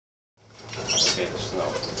Okay, the snow.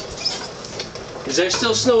 Is there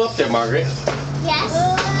still snow up there, Margaret? Yes.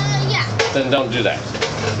 Yeah. Then don't do that.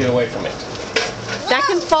 Get away from it. That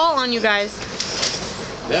can fall on you guys.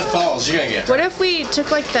 That falls, you're gonna get hurt. What if we took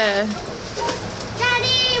like the...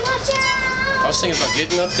 Daddy, watch out! I was thinking about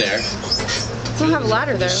getting up there. We don't have a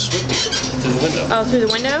ladder though. Swimming through the window. Oh, through the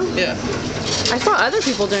window? Yeah. I saw other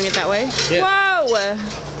people doing it that way. Yeah. Whoa!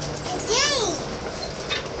 Dang.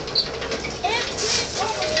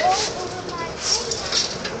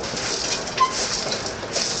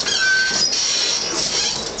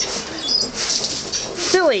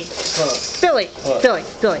 Billy! What? Billy! What?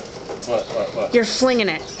 Billy! What? You're flinging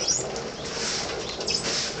it.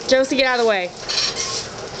 Josie, get out of the way.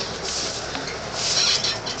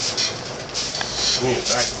 We need a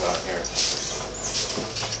vacuum out here.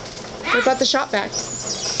 What about the shop vac?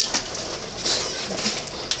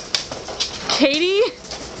 Katie?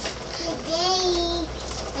 Today.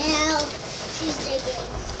 Well, she's digging.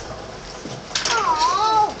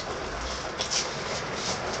 Oh.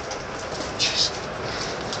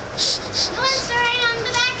 What's right on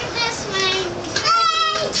the back of this one?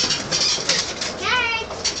 Hey!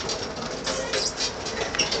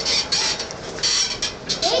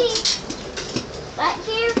 Katie. Butt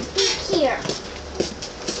here, feet here.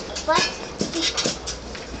 Butt, feet.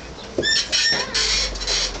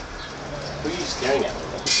 Who are you staring at?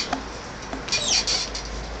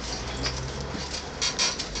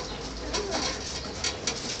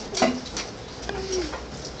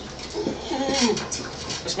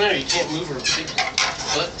 What's the matter? You can't move her big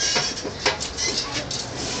butt?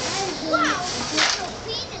 Wow, it's so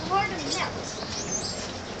clean and hard to melt.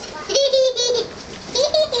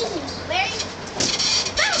 Very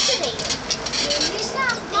fascinating. You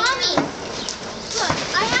stop, Mommy. Look,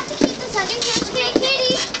 I have to keep this under here. Okay,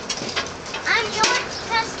 Katie. I'm your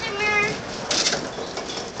customer.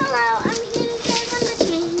 Hello, I'm here to save on the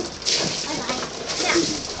chain. Bye-bye. Now,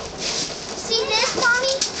 see this,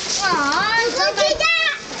 Mommy? Aw, look at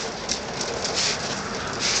that.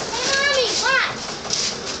 Hey, Mommy, watch.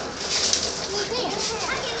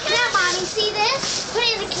 Now, Mommy, see this? Put it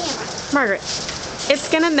in the camera. Margaret, it's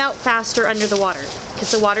gonna melt faster under the water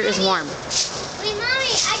because the water is warm. Wait,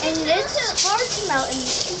 Mommy, I can do this is hard to melt in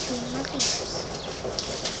between my fingers.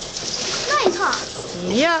 Nice, huh?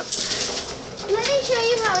 Yep. Let me show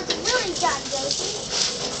you how it's really done, Josie.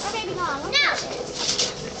 Or maybe not. No!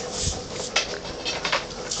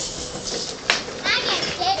 I just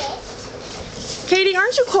did it. Katie,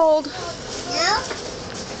 aren't you cold? No.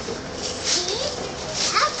 See?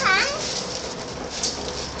 Okay.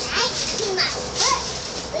 I see my foot.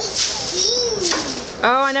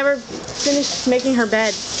 Oh, I never finished making her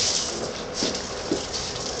bed.